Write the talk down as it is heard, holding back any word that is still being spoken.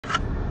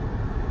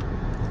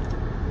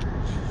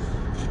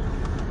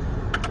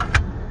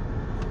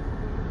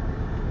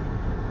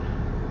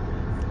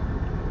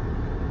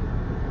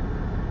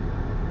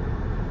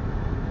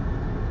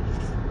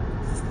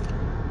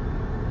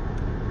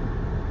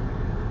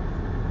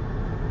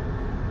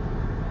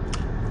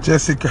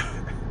Jessica.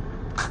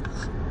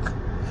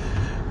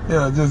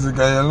 Yeah,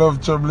 Jessica, you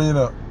love trouble, you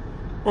know.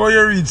 Oh,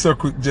 you read so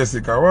quick,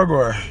 Jessica. What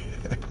go on?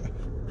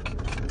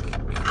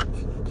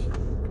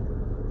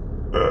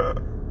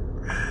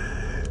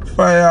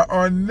 Fire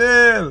on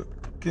nail.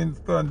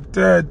 Kingston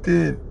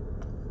 13.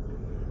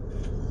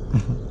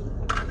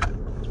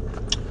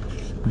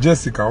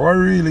 Jessica, what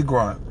really go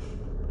on?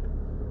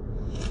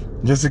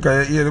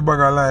 Jessica, you hear the bag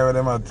of lie what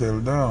them I tell,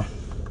 don't you?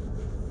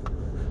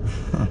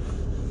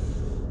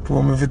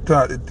 For me if you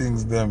thought the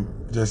things them,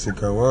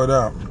 Jessica, what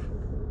happened?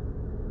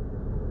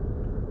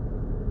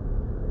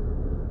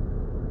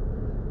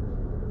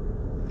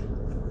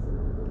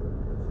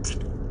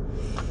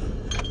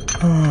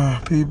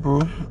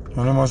 People,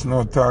 you must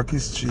know talk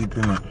is cheap,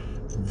 you know.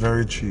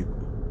 Very cheap.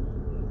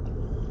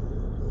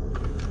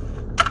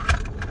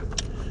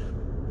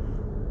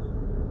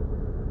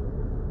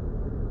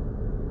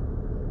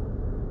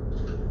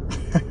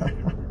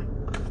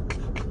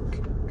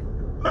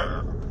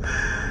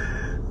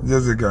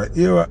 Jessica,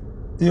 you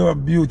are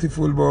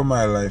beautiful about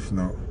my life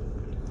now.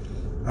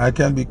 I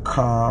can be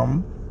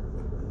calm,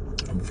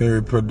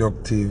 very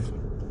productive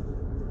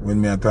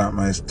when I talk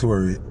my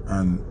story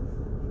and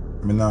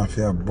I not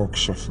feel a buck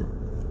shuffle.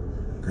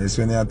 Because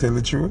when I tell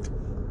the truth,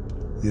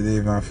 you don't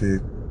even have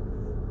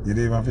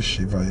to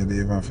shiver, you don't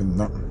even have to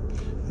nothing.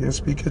 You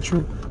speak the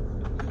truth.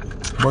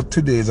 But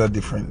today is a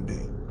different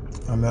day.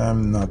 And I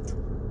am not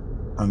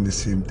on the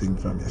same thing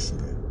from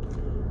yesterday.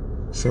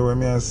 So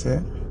when I say,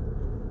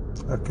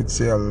 I could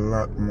say a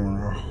lot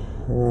more, a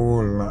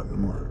whole lot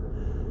more.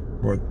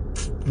 But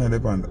it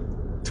depends.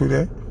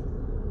 Today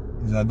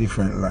is a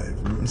different life.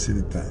 Let me see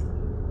the time.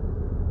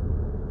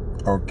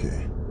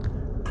 Okay.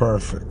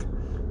 Perfect.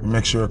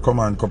 Make sure you come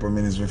on a couple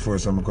minutes before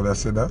so I could have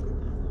said that.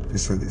 You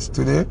said this.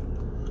 Today,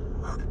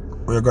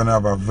 we're going to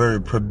have a very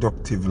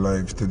productive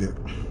life today.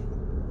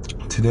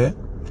 Today,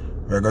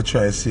 we're going to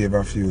try to save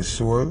a few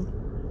souls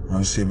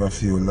and save a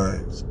few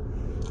lives.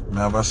 I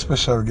have a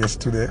special guest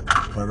today.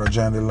 We're going to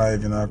join the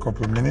live in a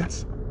couple of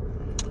minutes.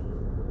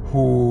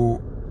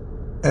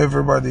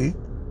 Everybody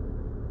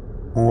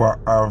who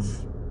have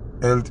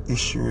health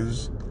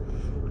issues,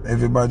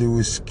 everybody who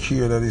is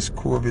scared of this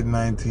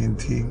COVID-19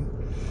 thing,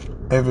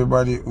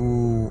 everybody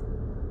who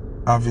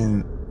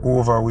having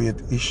overweight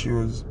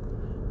issues.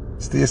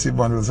 Stacy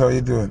Bundles, how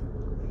you doing?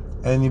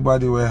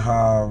 Anybody who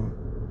have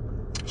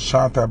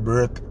shorter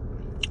breath,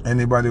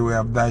 anybody who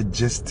have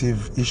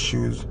digestive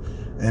issues,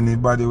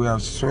 anybody who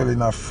have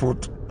swelling of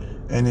foot,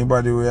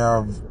 anybody who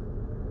have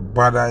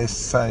bad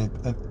eyesight,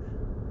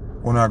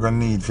 we're not going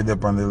to need for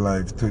them on the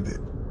live today.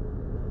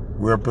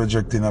 We're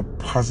projecting a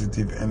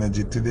positive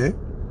energy today,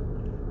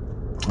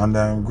 and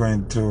I'm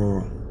going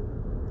to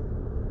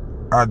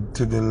add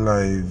to the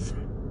live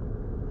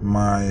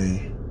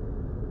my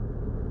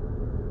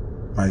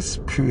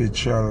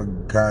spiritual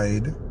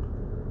guide,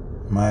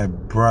 my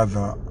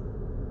brother,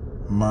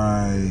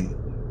 my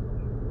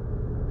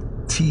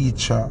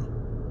teacher,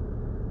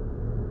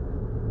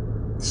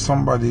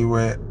 somebody who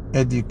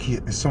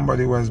educate,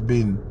 somebody who has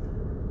been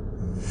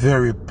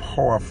very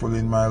powerful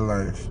in my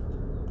life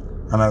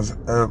and has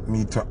helped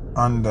me to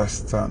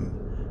understand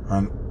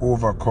and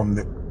overcome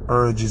the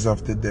urges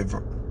of the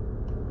devil.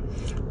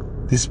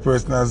 This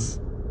person has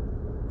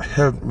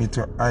helped me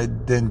to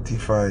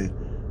identify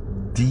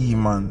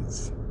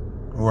demons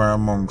who are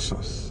amongst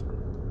us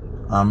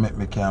and make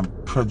me can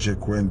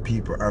project when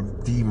people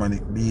have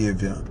demonic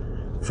behavior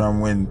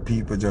from when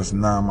people just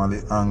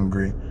normally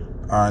angry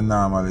or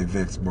normally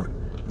vexed, but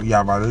we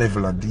have a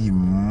level of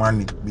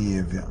demonic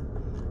behavior.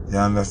 You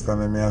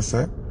understand what I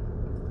say?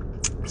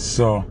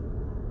 So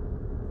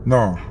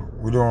no,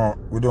 we don't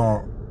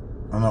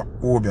I'm not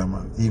obia,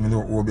 man, even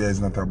though obia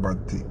is not a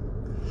bad thing.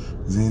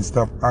 Zin,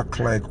 stop act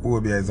like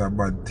obia is a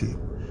bad thing.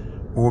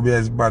 Obia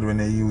is bad when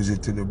they use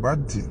it to do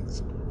bad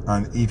things.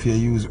 And if you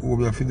use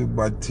obia to do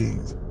bad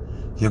things,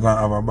 you're going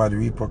to have a bad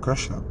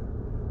repercussion.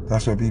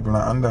 That's what people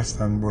don't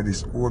understand about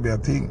this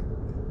obia thing.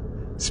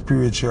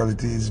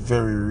 Spirituality is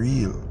very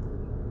real.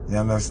 You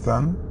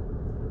understand?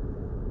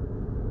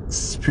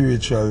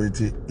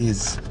 Spirituality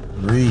is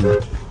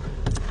real.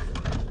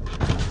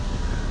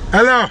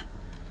 Hello?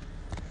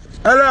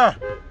 Hello?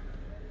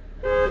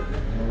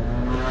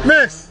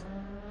 Miss?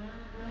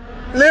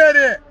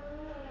 Lady?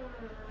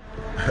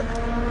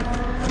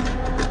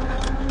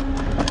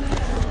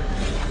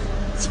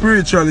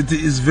 Spirituality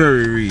is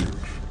very real.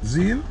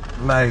 Zin?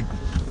 Like,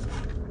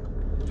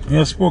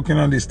 you've spoken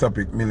on this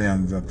topic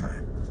millions of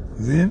times.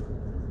 Zin?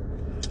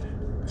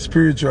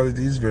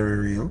 Spirituality is very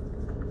real.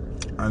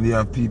 And you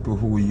have people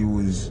who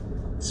use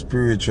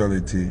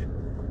spirituality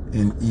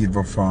in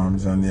evil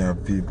forms, and you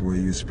have people who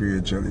use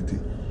spirituality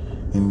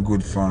in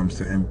good forms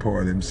to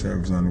empower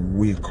themselves and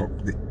wake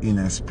up the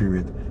inner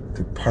spirit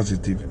to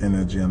positive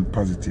energy and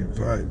positive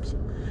vibes.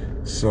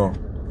 So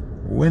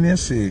when you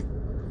see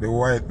the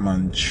white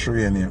man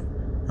train you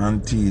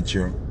and teach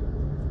you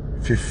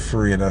to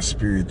afraid of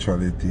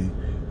spirituality,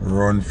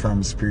 run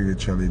from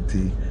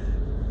spirituality,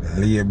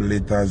 label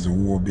it as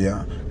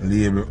Obia,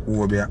 label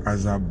Obia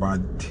as a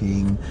bad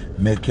thing,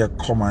 make you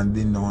come and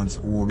denounce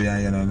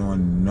Obia, you don't know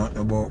nothing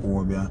about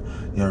Obia,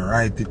 you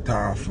write it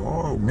off.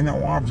 Oh, me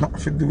don't want nothing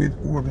to do with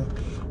Obia.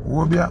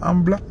 Obia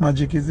and black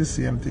magic is the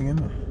same thing, you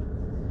know.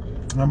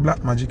 And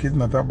black magic is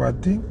not a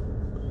bad thing.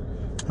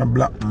 And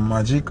black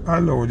magic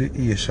allow the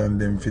Asian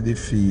them to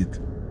defeat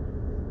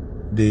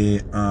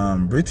the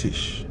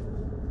British.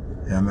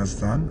 You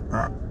understand?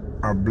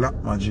 A black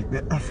magic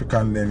the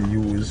African them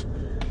use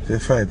to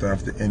fight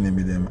off the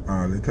enemy them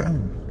all the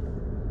time.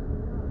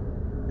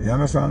 You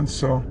understand?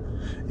 So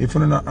if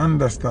you don't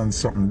understand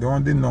something,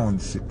 don't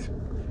denounce it.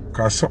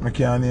 Because something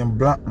can name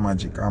black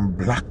magic and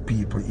black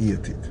people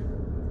hate it.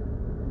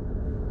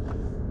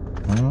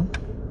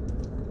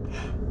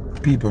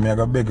 People, I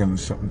gotta beg them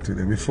something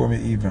today before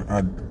me even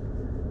add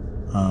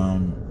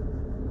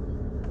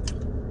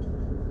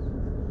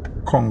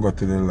Congo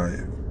to the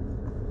live.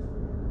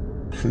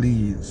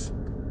 Please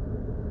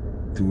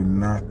do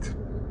not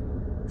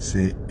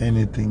say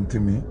anything to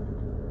me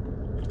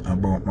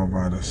about my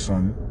father's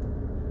son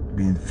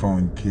being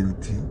found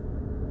guilty.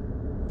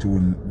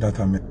 To that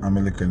I'm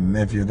a little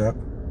nephew that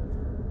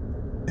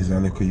is a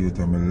little youth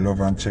I love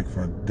and check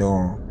for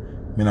door.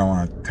 Me not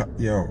want to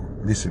yo,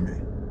 listen me.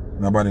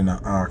 Nobody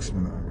not ask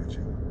me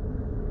nothing.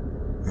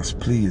 Just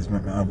please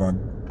make me have a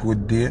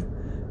good day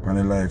on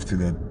the life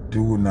today.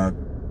 Do not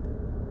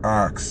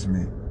ask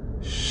me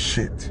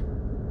shit.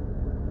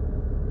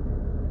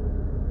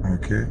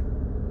 Okay?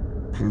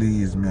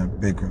 Please, me I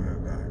beg on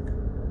that dog.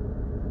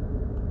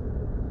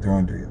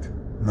 Don't do it.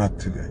 Not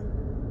today.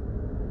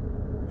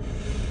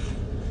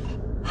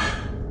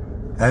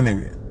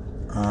 Anyway,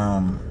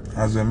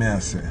 as I may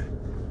say,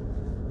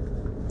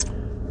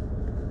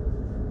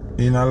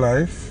 in a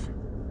life,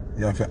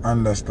 you have to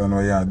understand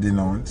what you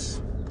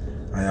denounce,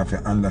 and you have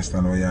to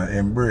understand what you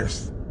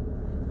embrace.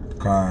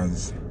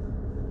 Because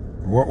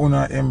what you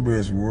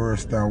embrace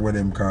worse than what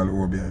them call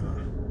Obia.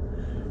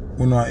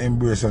 You know? You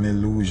embrace an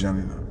illusion.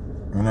 You know?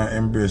 You know,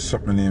 embrace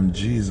something named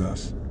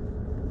Jesus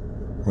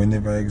will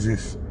never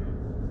exist.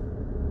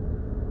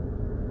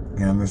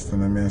 You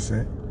understand what I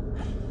say?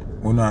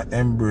 You know,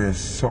 embrace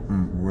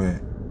something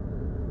where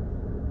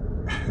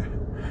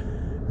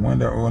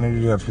wonder I want to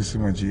do that for so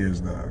much years,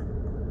 dog.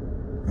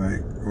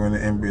 Like, I want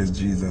to embrace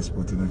Jesus,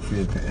 but in the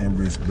faith to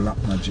embrace black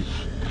magic.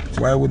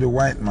 Why would the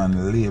white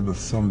man label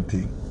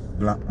something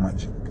black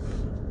magic?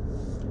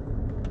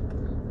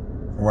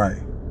 Why?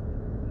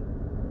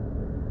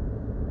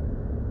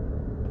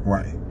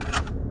 Why?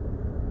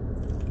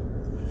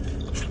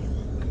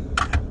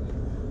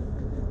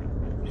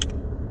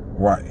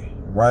 Why?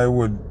 Why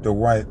would the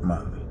white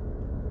man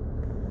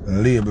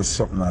label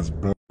something as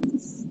black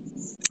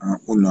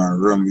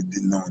and run with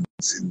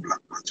denouncing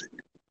black magic?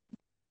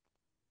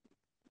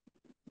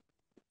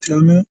 Tell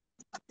me.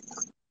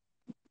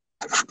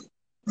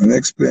 And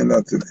explain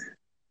that to me.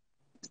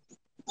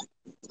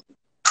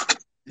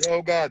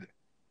 Yo, God.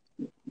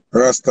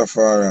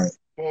 Rastafari.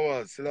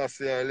 Power,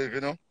 Selassie, I live,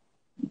 you know?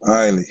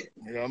 Highly.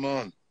 Yeah,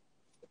 man.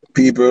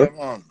 People, Yeah,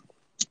 man.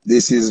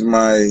 this is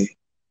my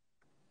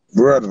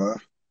brother,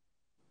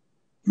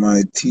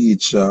 my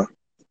teacher,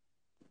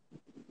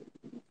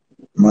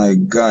 my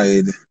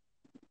guide,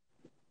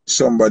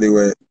 somebody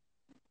will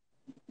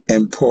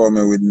empower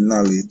me with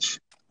knowledge,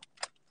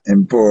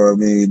 empower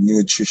me with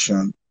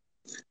nutrition,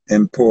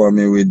 empower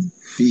me with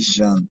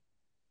vision,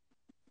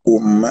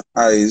 open my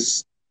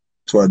eyes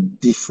to a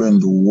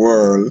different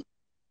world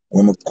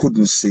where I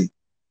couldn't see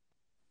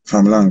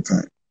from a long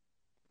time.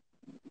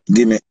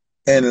 Give me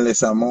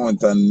endless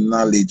amount of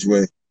knowledge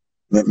where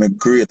make me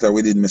greater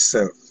within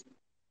myself.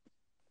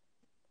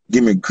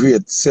 Give me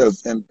great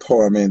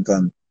self-empowerment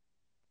and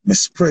me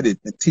spread it,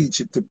 me teach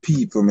it to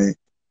people. Me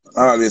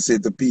always say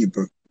to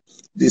people,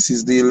 this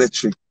is the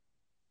electric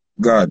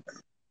God.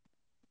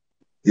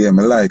 Yeah,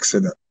 me like say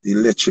that, the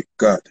electric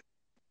God.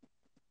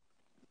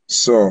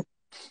 So,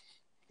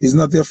 it's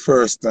not your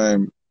first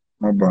time,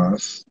 my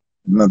boss.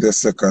 Not your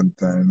second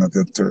time, not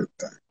your third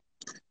time.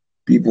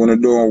 People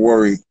don't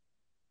worry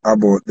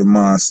about the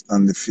mask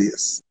and the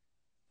face.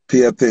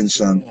 Pay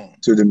attention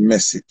to the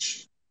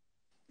message.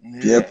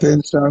 Yeah. Pay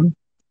attention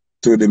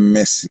to the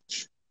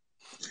message.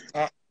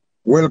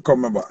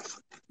 Welcome, my boss.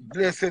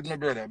 Blessed, my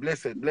brother.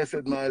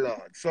 Blessed, my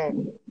Lord. So,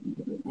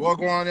 what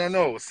going on here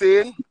now?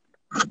 Saying,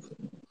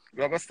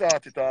 we're going to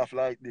start it off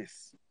like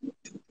this.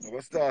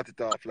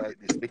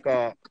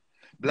 Because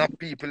black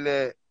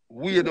people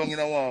way down in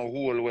a one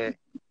hole where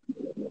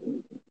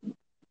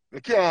we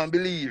can't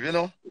believe, you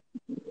know?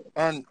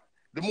 And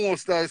the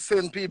most I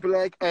send people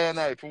like I and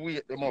I to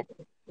wake them up.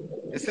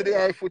 You see the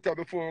eye footer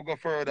before we go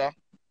further?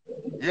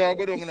 You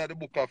go down in the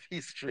book of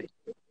history.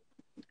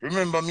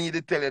 Remember me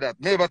to tell you that.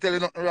 Never tell you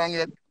nothing wrong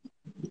yet.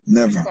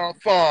 Never.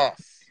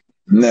 Fast.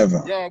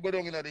 Never. You go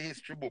down in the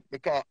history book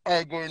because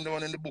I going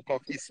down in the book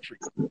of history.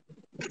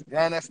 You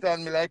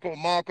understand me? Like how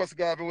Marcus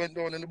Garvey went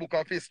down in the book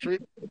of history.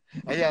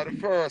 And you are the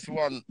first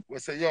one who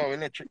say, yo,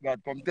 electric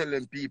God, come tell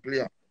them people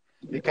here.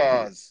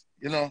 Because,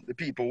 you know, the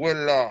people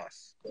well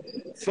lost.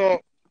 So,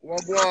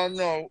 what go on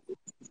now,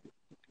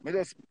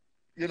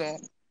 you know,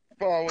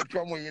 forward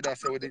from where you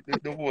say with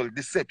the whole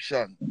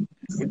deception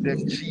with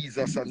them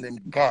Jesus and them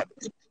God.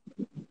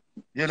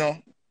 You know,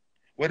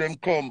 where them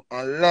come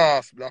and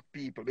last black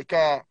people.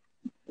 Because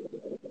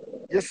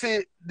you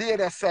see, the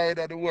other side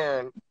of the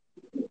world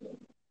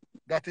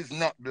that is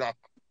not black,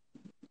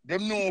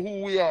 them know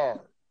who we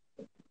are.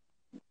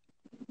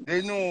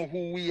 They know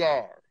who we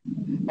are.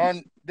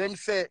 And them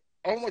say,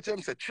 how much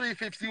them say?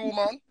 350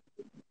 human?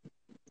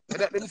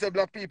 That them say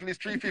black people is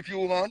 350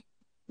 human?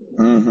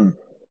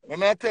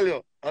 When I tell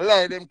you, a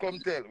lie them come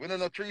tell. We don't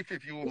know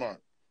 350 human.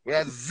 We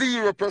are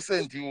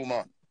 0%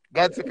 human.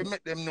 God said, if you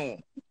make them know.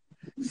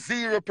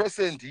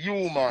 0%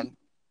 human.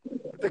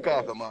 Take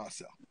off the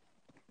master.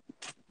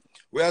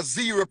 We are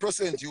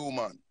 0%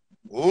 human.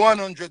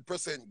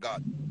 100%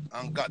 God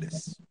and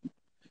Goddess.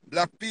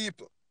 Black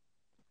people,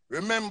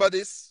 remember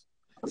this.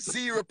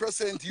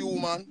 0%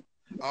 human,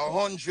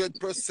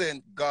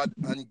 100% God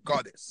and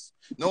Goddess.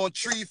 Now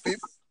 3/5,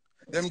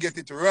 them get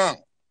it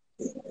wrong.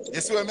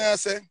 You see what I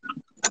say?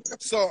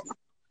 So,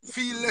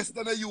 feel less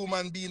than a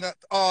human being at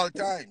all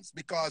times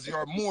because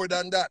you're more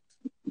than that.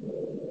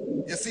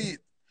 You see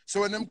it?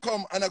 So when them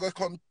come and I go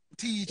come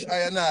teach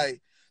I and I,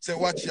 say,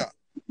 watch ya,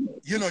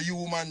 you know,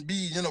 human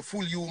being, you know,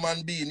 full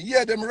human being.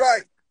 Yeah, them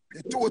right.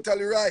 They're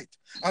totally right.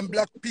 And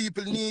black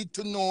people need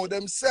to know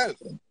themselves.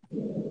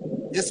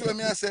 You see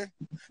what I say?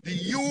 The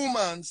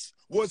humans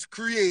was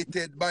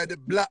created by the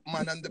black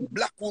man and the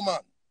black woman.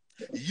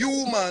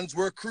 Humans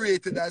were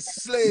created as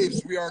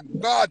slaves. We are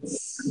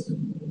gods.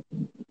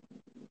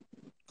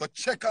 Go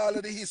check all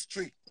of the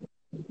history.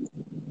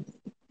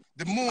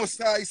 The Most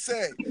High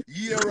say,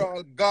 ye are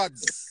all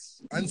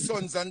gods and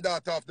sons and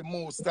daughters of the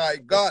Most High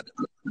God.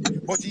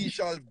 But he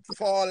shall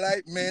fall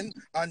like men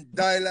and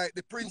die like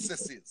the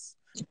princesses.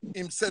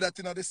 Him said that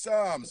in the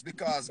Psalms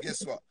because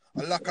guess what?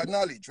 A lack of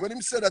knowledge. When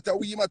him said that,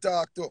 we him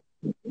talk to.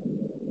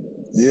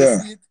 Yeah. You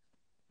see it?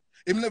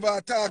 Him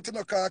never talk to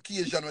no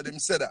Caucasian when him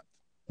said that.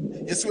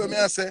 You see what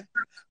I say?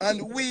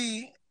 And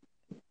we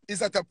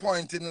is at a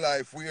point in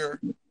life where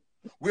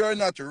we are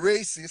not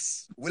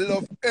racist. We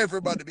love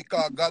everybody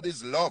because God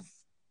is love.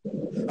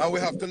 And we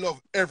have to love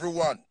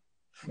everyone.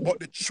 But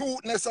the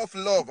trueness of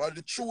love,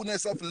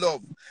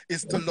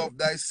 is to love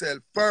thyself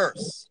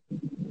first.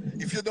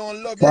 If you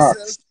don't love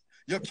yourself,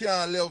 you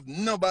can't love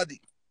nobody.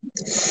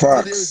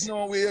 So there is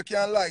no way you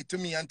can lie to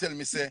me and tell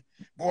me, say,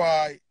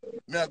 boy,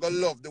 me I go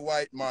love the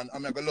white man,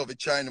 and I go love the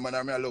Chinaman,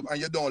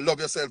 and you don't love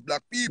yourself,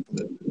 black people.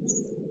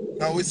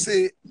 Now we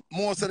say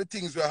most of the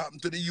things that happen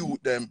to the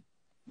youth them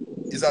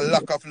is a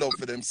lack of love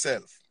for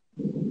themselves.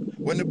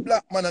 When the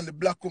black man and the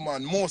black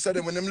woman, most of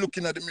them, when them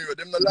looking at the mirror,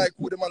 them not like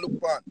who them a look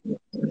upon.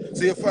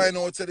 So you find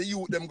out that the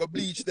youth them go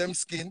bleach them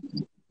skin.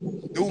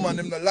 The woman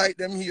them not like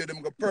them here,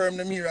 them go perm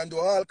them here and do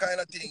all kind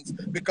of things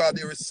because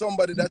there is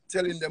somebody that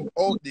telling them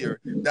out there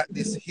that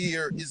this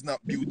hair is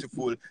not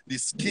beautiful,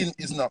 this skin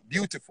is not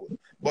beautiful.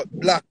 But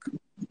black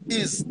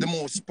is the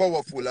most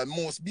powerful and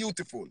most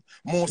beautiful,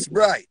 most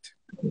bright.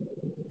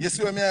 You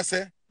see what I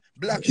say?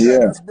 Black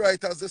shine as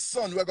bright as the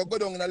sun. We're going to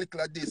go down in a little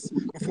like this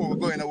before we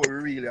go in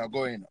where we really are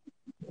going.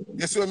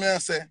 You see what I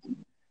say?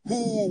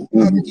 Who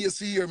have ears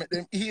to hear, make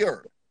them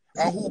hear.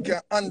 And who can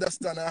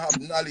understand and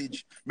have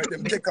knowledge, make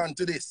them take on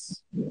to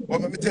this. But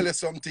let me tell you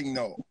something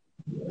now.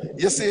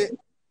 You see,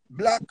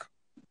 the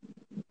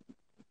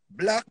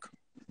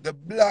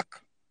black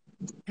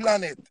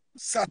planet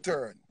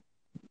Saturn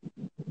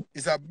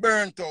is a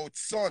burnt out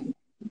sun.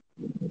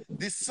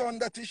 The sun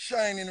that is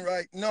shining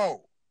right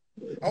now,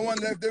 I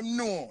wonder if them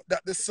know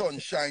that the sun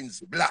shines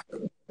black.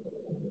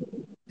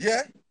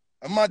 Yeah?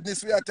 A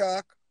madness we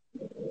attack.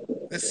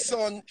 The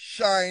sun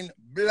shine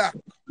black.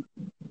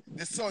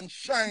 The sun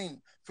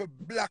shine for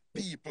black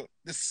people.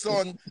 The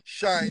sun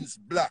shines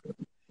black.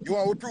 You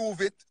want to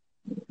prove it?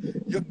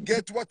 You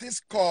get what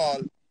is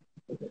called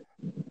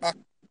a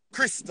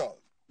crystal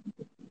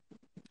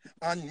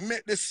and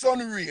make the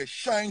sun ray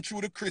shine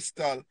through the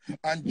crystal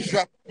and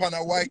drop on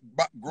a white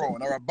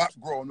background or a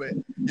background where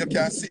you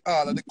can see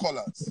all of the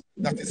colors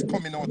that is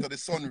coming out of the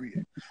sun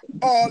ray.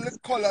 All the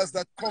colors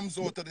that comes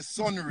out of the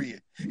sun ray,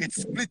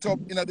 it's split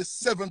up into the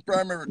 7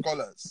 primary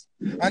colors.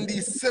 And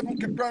these 7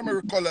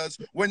 primary colors,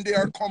 when they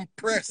are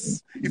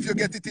compressed, if you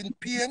get it in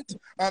paint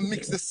and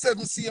mix the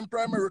 7 same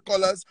primary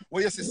colors,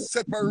 where you see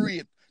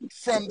separate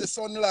from the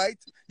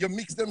sunlight, you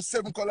mix them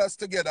 7 colors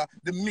together,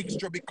 the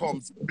mixture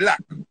becomes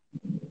black.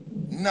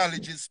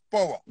 Knowledge is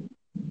power.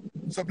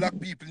 So black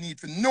people need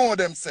to know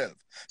themselves.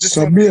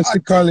 So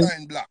basically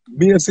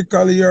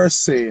you're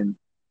saying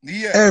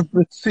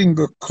every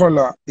single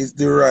color is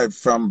derived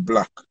from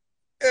black.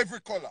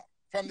 Every color.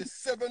 From the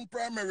 7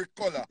 primary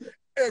color.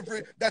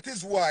 That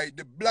is why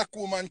the black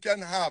woman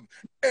can have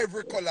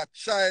every color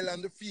child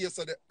on the face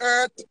of the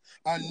earth,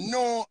 and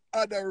no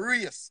other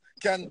race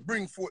can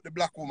bring forth the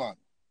black woman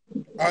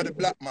or the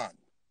black man.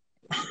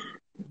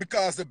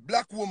 Because the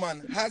black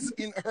woman has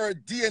in her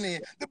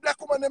DNA, the black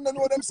woman them don't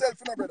know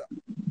themselves, you know, brother.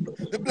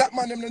 The black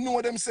man them don't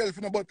know themselves,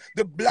 you know, but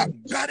the black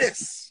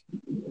goddess.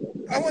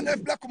 I wonder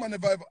if black women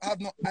have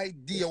no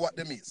idea what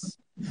them is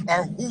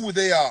or who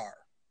they are.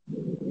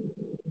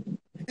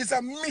 It's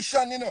a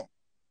mission, you know.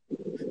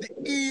 The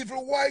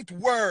evil white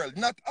world,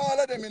 not all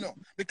of them, you know,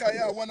 because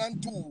yeah, 1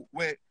 and 2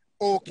 were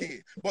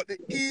okay. But the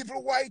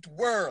evil white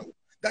world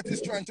that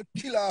is trying to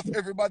kill off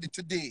everybody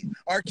today,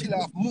 or kill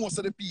off most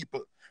of the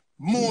people,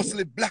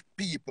 mostly black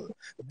people.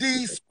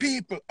 These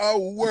people are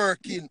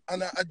working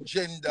on an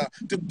agenda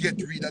to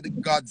get rid of the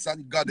gods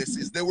and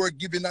goddesses. They were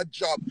given a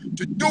job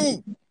to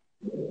do.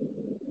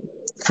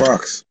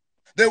 Facts.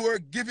 They were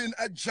given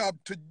a job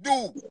to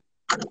do.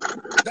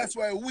 That's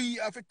why we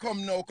have to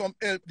come now, come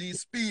help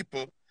these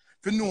people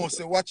to know,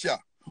 say, watch ya.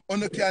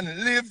 You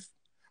can live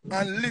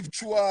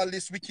through all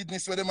this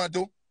wickedness what them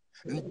do.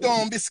 And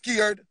don't be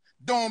scared.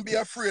 Don't be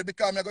afraid,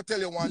 because I'm going to tell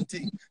you one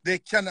thing. They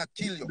cannot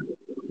kill you.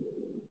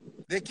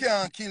 They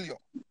can't kill you.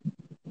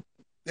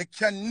 They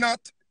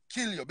cannot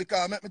kill you,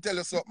 because let me tell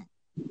you something.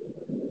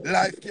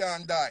 Life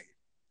can't die.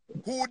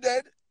 Who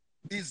dead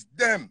is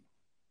them,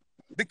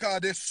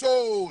 because their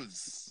soul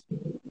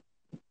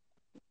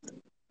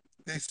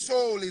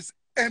is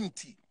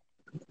empty.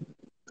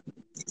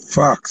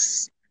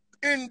 Facts.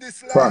 In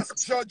this last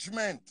Facts.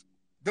 judgment,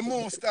 the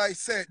Most High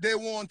said they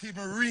won't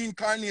even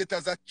reincarnate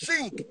as a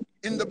chink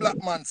in the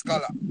black man's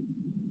color.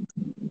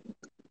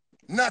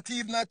 Not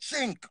even a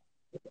chink.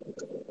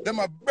 Them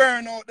a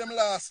burn out them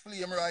last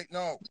flame right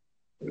now.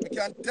 I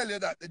can tell you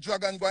that. The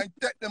dragon going to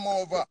take them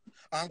over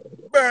and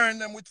burn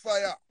them with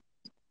fire.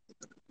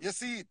 You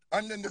see it?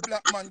 And then the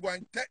black man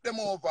going to take them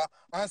over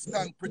and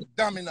stand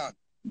predominant.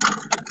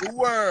 The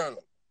world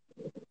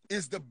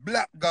is the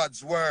black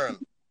God's world.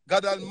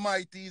 God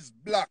Almighty is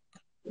black.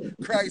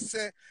 Christ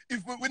said,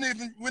 if we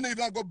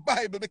even go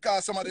Bible,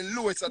 because some of the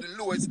lowest are the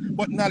lowest,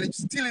 but knowledge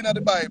still in the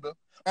Bible.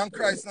 And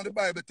Christ in the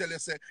Bible tell you,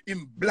 say,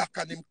 him black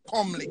and him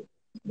comely.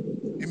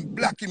 Him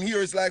black, him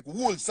here is like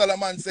wool.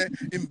 Solomon said,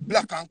 him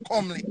black and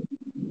comely.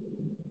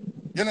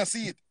 You know,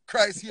 see it?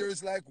 Christ here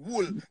is like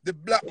wool. The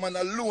black man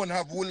alone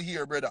have wool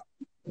here, brother.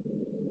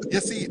 You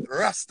see it?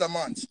 Rasta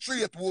man,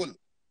 straight wool.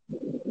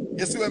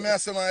 You see what I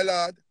say, my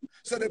lord?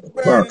 So they're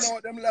burning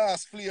out them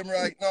last flame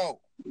right now.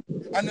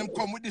 And them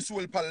come with this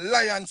whole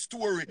lion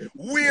story.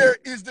 Where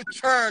is the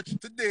church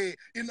today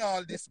in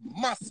all this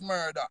mass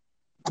murder?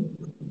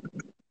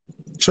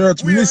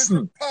 Church, Where listen.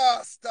 is the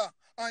pastor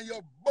and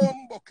your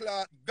bumbo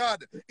clot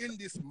God in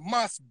this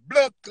mass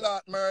blood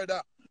clot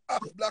murder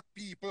of black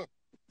people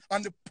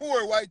and the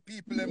poor white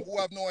people them who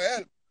have no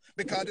help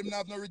because them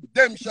have no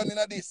redemption in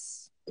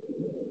this?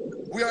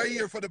 We are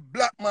here for the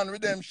black man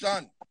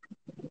redemption.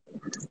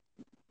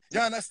 You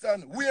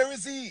understand? Where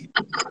is he?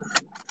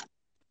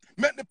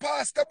 Make the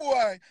pastor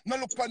boy now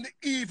look on the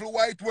evil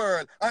white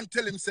world and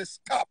tell him, say,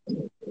 stop.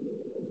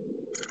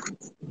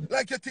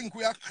 Like you think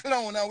we are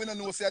clown and we don't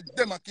know, say,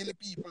 them are killing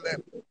people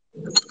them.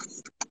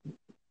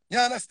 You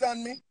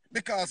understand me?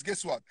 Because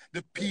guess what?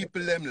 The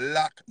people them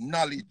lack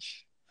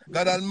knowledge.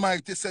 God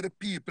Almighty said the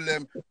people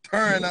them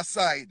turn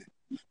aside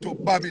to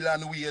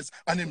Babylon ways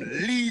and him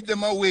lead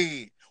them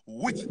away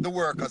with the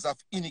workers of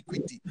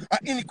iniquity.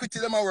 And iniquity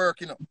them are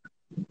working, you know.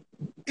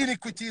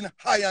 Iniquity in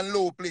high and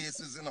low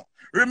places, you know.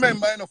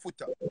 Remember, you know,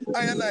 Foota,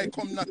 I and I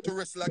come not to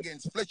wrestle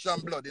against flesh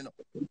and blood, you know.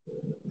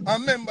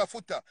 And remember,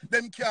 Foota,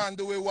 them can't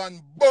do a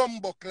one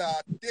bumbo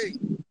clot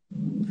thing.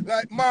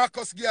 Like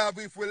Marcus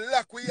Garvey, if we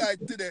lack we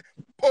hide today,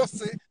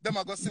 pussy, them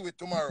are going to see it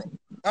tomorrow.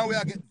 And we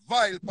are get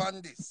vile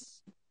upon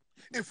this.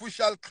 If we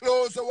shall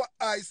close our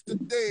eyes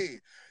today,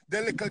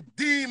 the little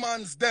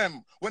demons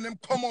them, when them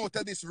come out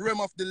of this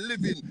realm of the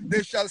living,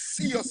 they shall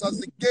see us as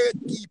the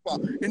gatekeeper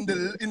in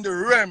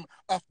the realm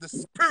of the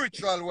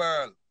spiritual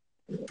world.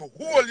 To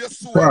hold your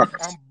soul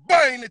and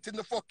bind it in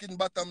the fucking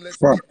bottomless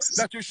pit,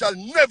 that you shall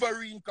never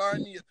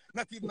reincarnate,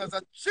 not even as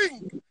a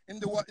chink in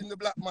the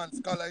black man's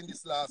color in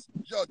this last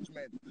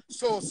judgment.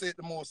 So saith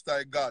the Most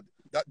High God,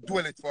 that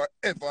dwelleth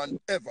forever and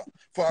ever.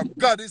 For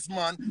God is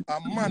man,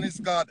 and man is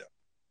God.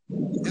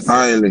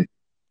 Highly.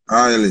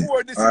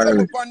 Before this come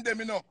upon them,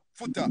 you know,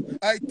 Foota,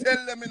 I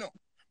tell them, you know,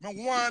 I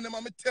warn them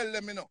and I tell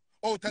them, you know,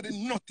 out of the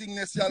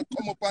nothingness shall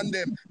come upon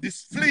them,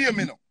 this flame,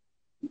 you know.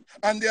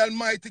 And the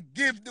Almighty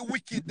give the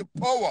wicked the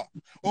power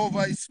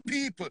over his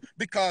people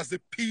because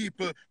the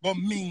people go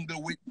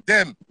mingle with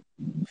them.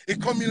 It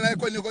come in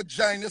like when you go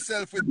join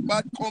yourself with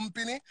bad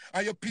company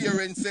and your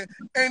parents say,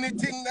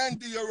 anything that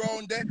do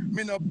around there,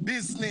 me no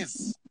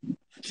business.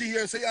 She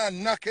hear say you're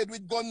naked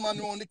with gunman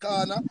around the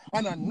corner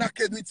and I'm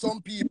naked with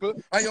some people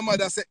and your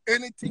mother say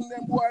anything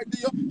them boy do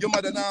you, your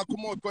mother now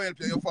come out to help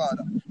you, your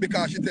father.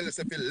 Because she tell us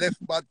if you left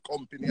bad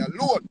company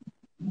alone.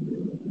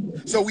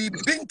 So we've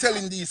been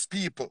telling these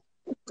people.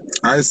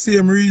 I see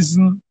him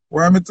reason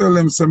why me tell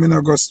them so me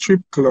no go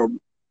strip club.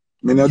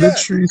 Me no do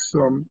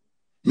threesome.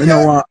 Me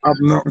no want have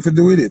nothing to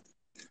do with it.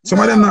 Some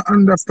of them not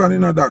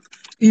understanding that.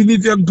 Even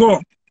if you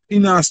go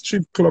in a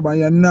strip club and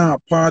you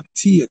not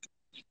partake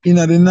in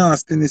the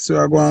nastiness you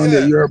are going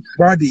there, your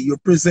body, you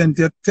present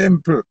your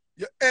temple.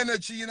 Your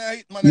energy, you know,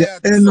 man. Your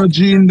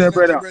energy in there,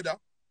 brother.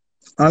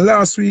 And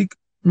last week,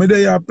 me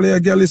there play a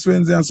girl this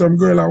Wednesday and some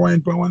girl I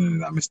wine for one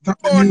and I stop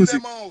the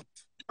music.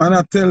 And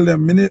I tell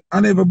them, I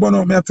never burn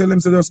out me, I tell them,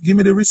 so just give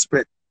me the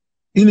respect.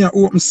 In here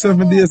open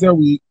 7 days a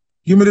week.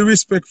 Give me the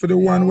respect for the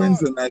Yeah, one man.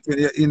 Wednesday night when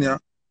you're in here.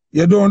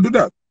 You don't do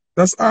that.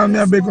 That's all me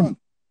I Yes, beg man. on.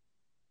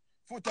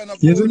 Foota no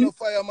You see cool me? no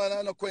fire, man,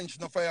 and no quench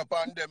no fire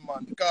upon them,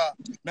 man. Because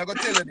I'm going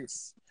to tell you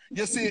this.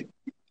 You see,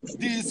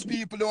 these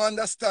people don't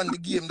understand the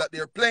game that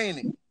they're playing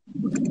in.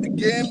 The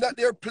game that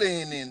they're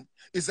playing in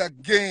is a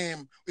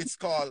game, it's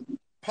called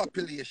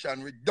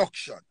population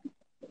reduction.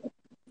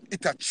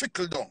 It's a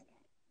trickle down.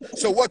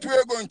 So what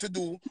we're going to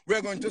do,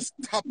 we're going to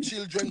stop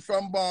children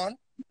from born.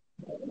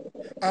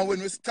 And when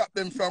we stop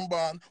them from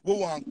born, we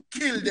want to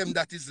kill them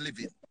that is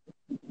living.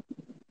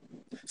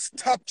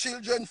 Stop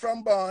children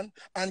from born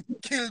and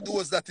kill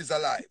those that is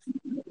alive.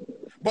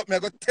 But me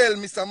go tell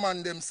Mr.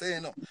 Man them say,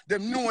 you know,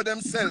 them know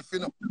themselves, you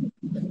know.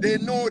 They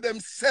know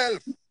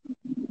themselves.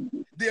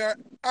 They are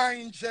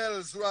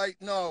angels right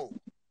now.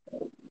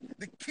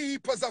 The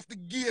keepers of the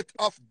gate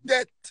of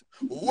death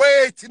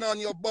waiting on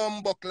your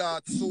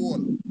bumbucklad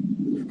soul.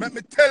 Let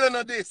me tell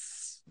you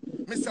this.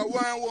 Mr.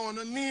 Wine want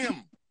a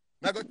name.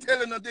 I go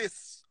tell you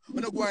this.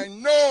 I'm going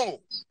to know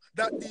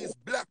that these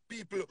black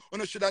people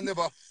should have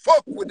never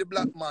fuck with the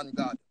black man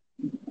God.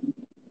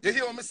 You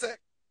hear what I say?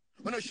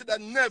 You should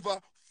have never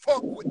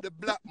fuck with the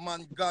black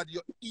man God,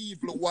 your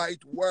evil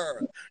white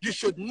world. You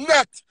should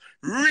not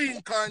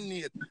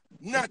reincarnate,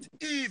 not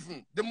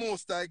even the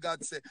Most High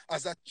God say,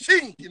 as a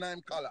chink in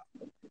him color,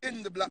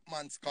 in the black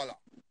man's color,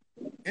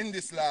 in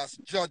this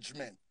last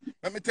judgment.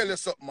 Let me tell you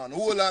something, man.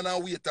 Hold on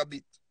and wait a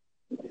bit.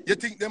 You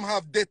think them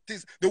have death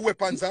is the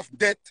weapons of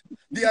death?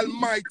 The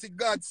Almighty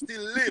God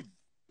still live.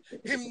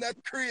 Him that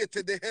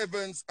created the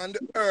heavens and the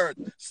earth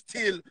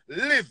still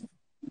live.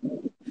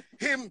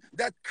 Him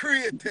that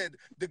created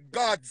the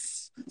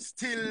gods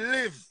still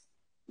live.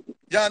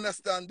 You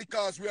understand?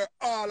 Because we are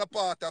all a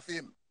part of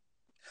him.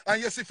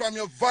 And you see, from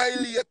you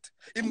violate,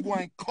 him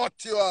going to cut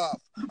you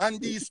off. And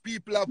these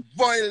people have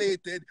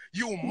violated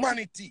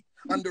humanity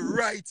and the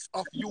rights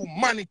of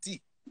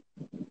humanity.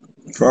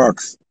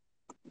 Facts.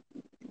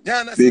 You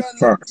understand Big me?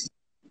 facts.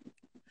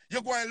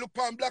 You're going to look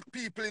on black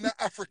people in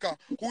Africa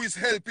who is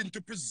helping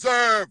to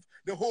preserve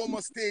the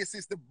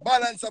homeostasis, the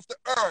balance of the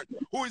earth,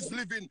 who is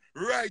living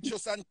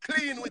righteous and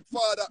clean with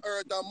Father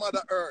Earth and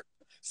Mother Earth.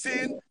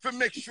 Seeing to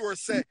make sure,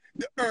 say,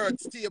 the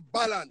earth stay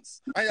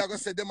balanced. And you're going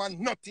to say, them are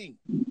nothing.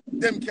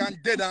 Them can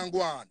dead and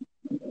go on.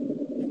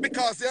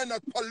 Because they're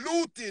not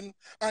polluting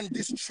and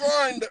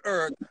destroying the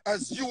earth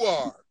as you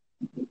are.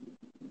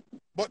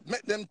 But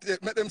make them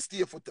stay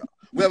Foota.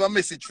 We have a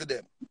message for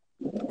them.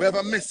 We have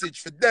a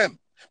message for them.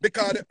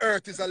 Because the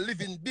earth is a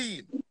living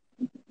being.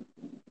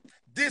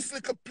 This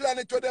little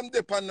planet where them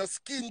dip on the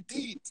skin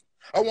teeth,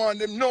 I want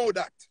them know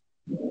that.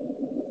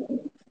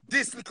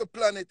 This little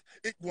planet,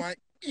 it want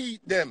to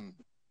eat them.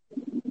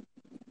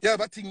 You have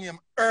a thing named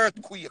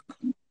earthquake.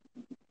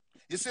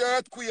 You see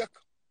earthquake?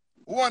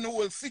 One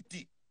whole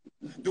city.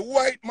 The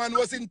white man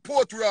was in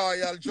Port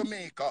Royal,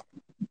 Jamaica,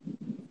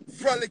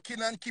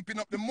 frolicking and keeping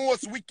up the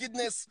most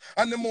wickedness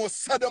and the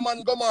most Sodom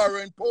and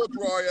Gomorrah in Port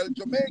Royal,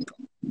 Jamaica.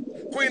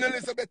 Queen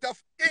Elizabeth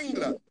of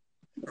England,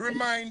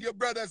 remind your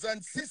brothers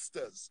and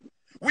sisters,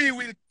 we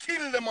will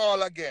kill them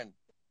all again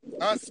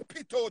and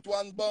spit out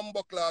one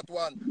bumbleclot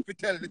one to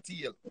tell the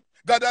tale.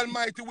 God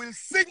Almighty will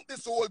sink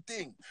this whole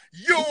thing.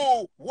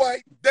 You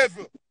white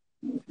devil,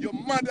 your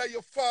mother,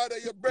 your father,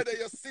 your brother,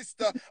 your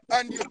sister,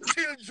 and your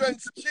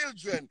children's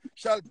children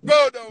shall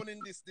go down in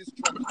this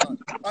destruction.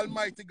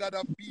 Almighty God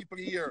have people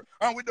here,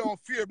 and we don't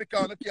fear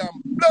because we can't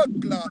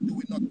blood clot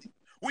doing nothing.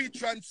 We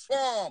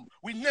transform,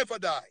 we never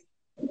die.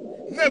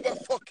 Never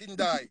fucking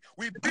die.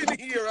 We've been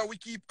here and we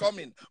keep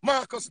coming.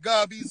 Marcus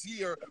Garvey is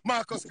here.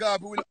 Marcus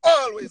Garvey will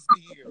always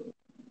be here.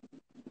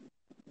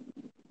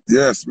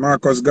 Yes,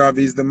 Marcus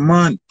Garvey is the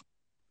man.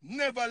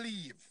 Never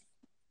leave.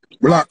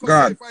 Black Marcus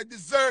God. said, if I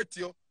desert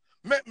you,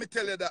 let me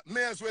tell you that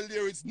may as well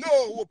there is no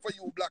hope for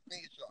you, black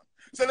nation.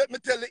 So let me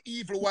tell the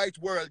evil white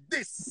world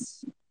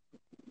this.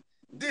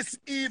 This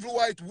evil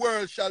white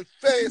world shall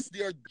face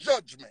their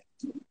judgment.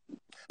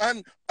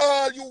 And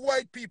all you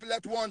white people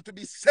that want to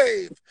be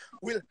saved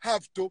will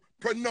have to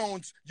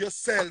pronounce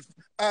yourself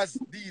as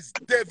these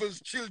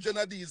devils, children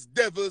of these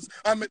devils,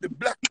 and make the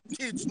black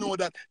kids know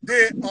that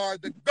they are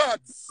the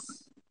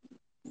gods.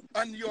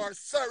 And you are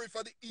sorry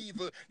for the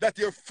evil that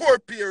your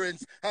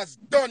foreparents has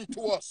done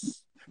to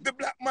us. The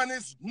black man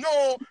is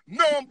no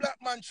black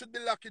man should be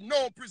locked in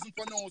no prison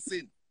for no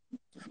sin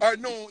or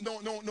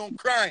no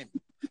crime.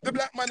 The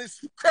black man is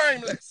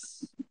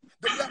crimeless.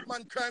 The black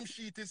man crime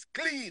sheet is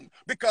clean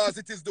because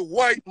it is the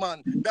white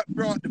man that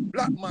brought the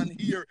black man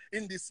here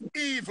in this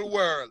evil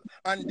world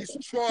and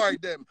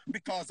destroyed them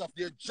because of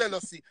their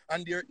jealousy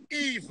and their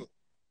evil.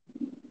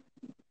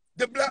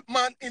 The black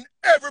man in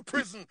every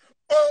prison,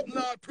 open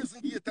all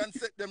prison gate and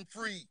set them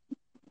free.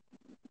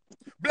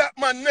 Black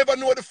man never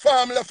know the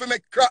formula for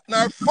make crack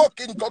nor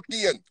fucking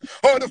cocaine.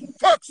 How the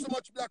fuck so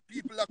much black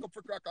people lock up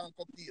for crack and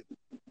cocaine?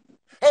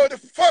 How the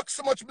fuck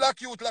so much black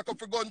youth lock up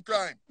for gun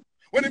crime?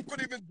 When him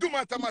could even do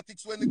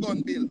mathematics when the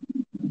gun bill.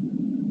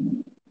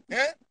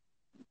 Eh?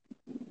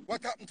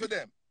 What happened to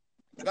them?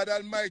 God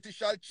Almighty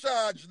shall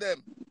charge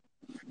them.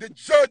 The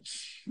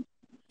judge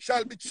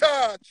shall be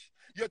charged.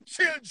 Your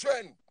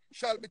children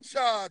shall be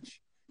charged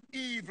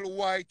evil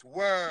white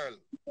world.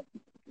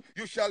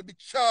 You shall be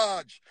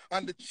charged,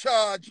 and the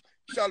charge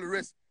shall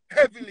rest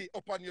heavily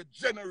upon your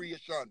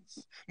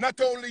generations. Not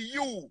only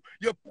you,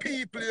 your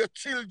people, your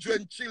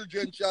children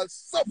shall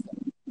suffer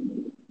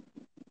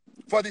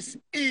for this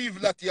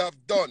evil that you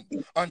have done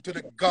unto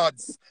the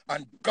gods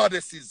and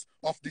goddesses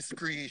of this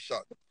creation.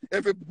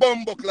 Every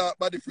bumbo clock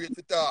body afraid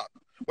to talk.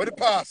 Where the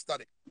pastor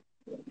there?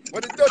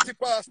 Where the dirty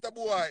pastor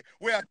boy,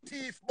 where a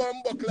thief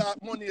bumbo clock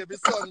money every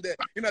Sunday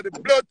in the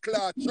blood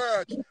clot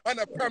church, and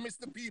I promise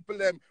the people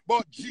them,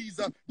 but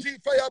Jesus,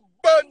 fire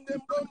burn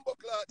them bumbo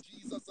clock,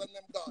 Jesus and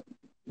them God.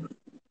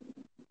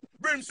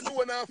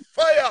 Brimstone and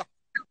fire,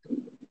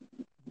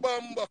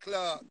 bumbo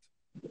clot,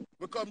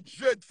 become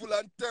dreadful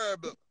and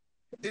terrible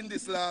in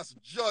this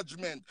last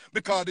judgment,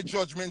 because the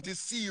judgment is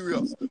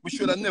serious. We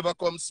should have never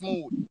come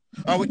smooth,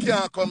 and we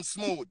can't come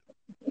smooth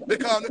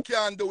because we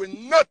can't do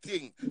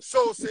nothing.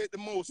 So said the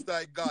Most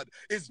High God.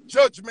 It's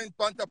judgment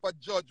on top of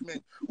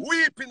judgment,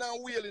 weeping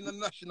and wailing and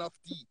gnashing of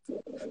teeth.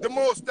 The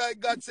Most High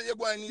God said you're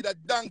going to need a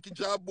donkey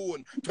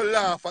jawbone to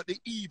laugh at the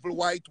evil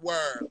white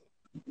world.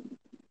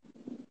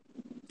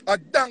 A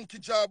donkey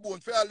jawbone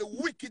for all the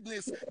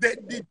wickedness they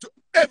did to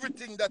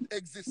everything that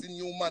exists in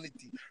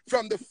humanity.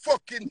 From the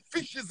fucking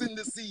fishes in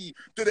the sea,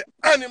 to the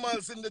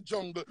animals in the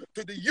jungle,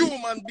 to the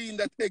human being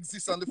that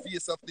exists on the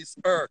face of this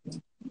earth.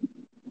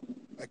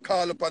 I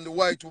call upon the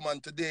white woman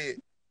today.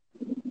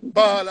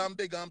 Bawl and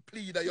beg and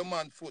plead at your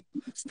man foot.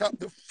 Stop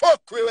the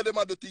fuck where them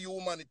do to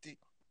humanity.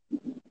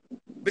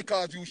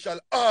 Because you shall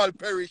all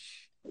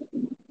perish.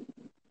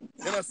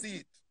 You know, see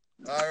it?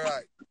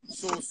 Alright.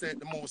 So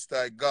said the Most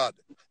High God.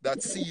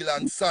 That seal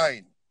and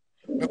sign.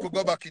 We could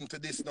go back into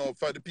this now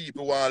for the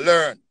people who want to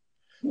learn.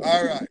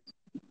 Alright.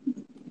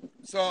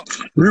 So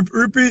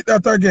repeat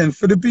that again.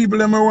 For the people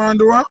that want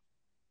to do what?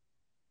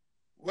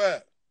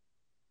 Well.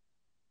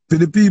 For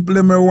the people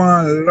that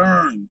want to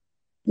learn.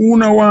 Who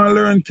no want to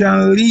learn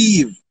can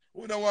leave.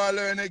 Who no want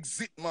to learn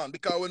exit, man.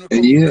 Because when we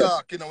come to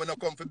talk, you know, when I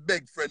come for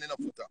beg friend in a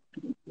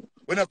Foota.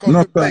 When I come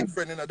for beg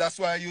friend, you know, that's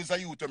why I use a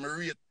youth to me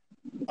rate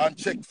and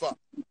check for.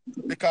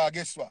 Because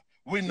guess what?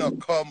 We not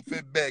come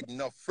for beg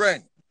no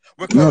friend.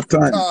 We come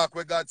for talk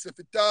where God say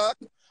for talk.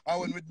 And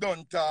when we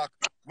done talk,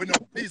 we no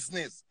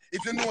business.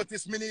 If you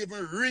notice, me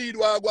even read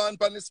what I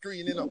go on the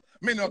screen, you know.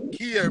 Me no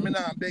care, me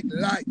not beg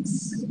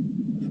likes.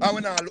 And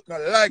when I look no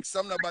likes,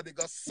 I'm nobody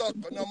go suck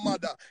for no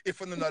mother if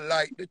you don't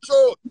like the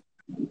truth.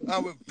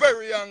 And we're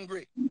very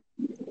angry.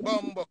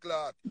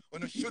 Bumbleclad.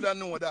 When you should have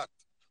known that.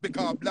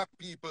 Because black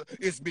people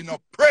is being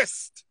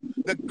oppressed.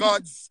 The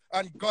gods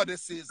and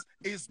goddesses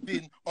is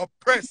being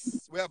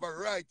oppressed. We have a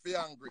right to be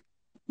angry.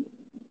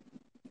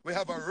 We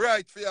have a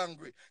right to be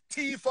angry.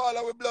 Thief all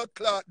our blood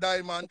clot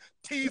diamond,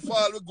 thief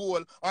all the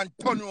gold, and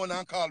turn around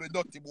and call we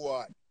dirty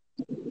boy.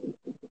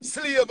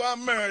 Slave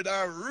and murder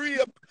and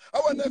rape.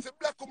 I wonder if a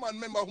black woman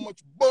remember how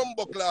much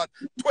bumbleclad,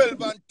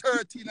 12 and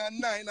 13 and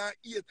 9 and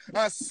 8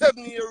 and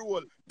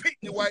 7-year-old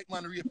pitney white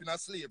man raping and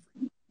slavery.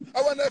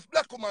 I wonder if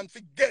black woman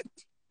forget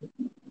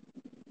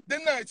the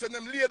nights when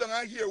them lay down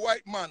and hear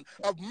white man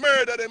have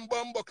murdered them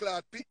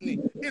bumbleclad pitney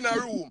in a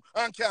room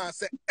and can't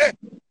say, eh.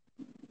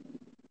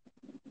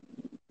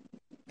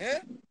 Eh?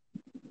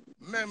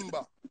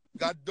 Remember,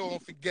 God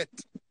don't forget.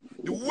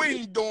 The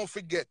wind don't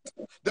forget.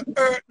 The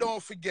earth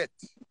don't forget.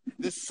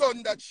 The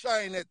sun that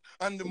shineth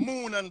and the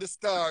moon and the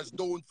stars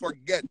don't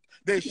forget.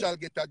 They shall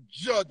get a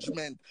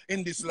judgment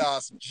in this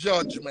last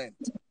judgment.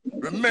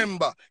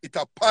 Remember, it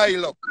a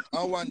pile up,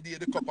 and one day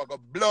the cup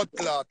of blood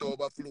clot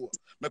overflow.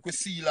 Make we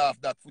seal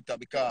off that Foota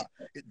because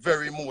it's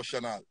very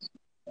emotional.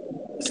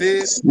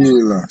 See?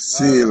 Sealer.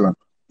 Right.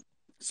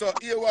 So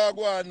here we are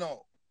going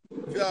now.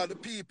 For all the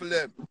people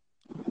them.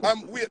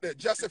 Wait there,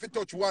 just if you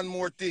touch one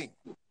more thing.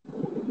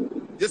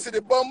 You see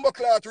the bumbo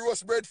clot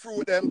roast bread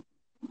fruit them.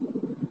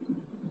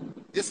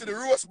 You see the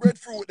roast bread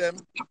fruit them.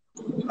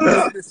 You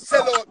see the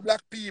sellout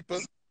black people.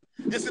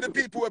 You see the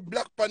people who are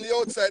black on the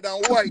outside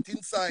and white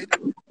inside.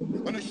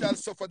 And you shall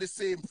suffer the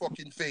same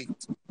fucking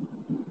fate.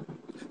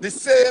 The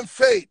same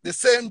fate, the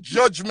same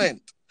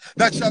judgment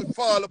that shall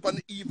fall upon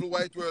the evil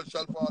white world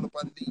shall fall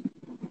upon thee.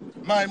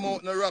 My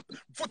mouth no rap.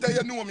 Foota,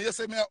 you know me, you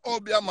say me a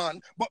obia man,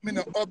 but me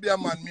no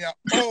obia man, me a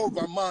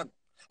over man.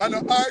 And a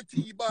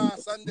RT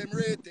boss and them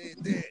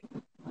rated there.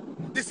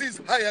 This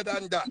is higher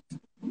than that.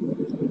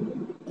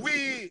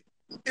 We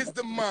is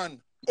the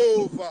man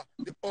over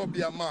the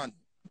obia man.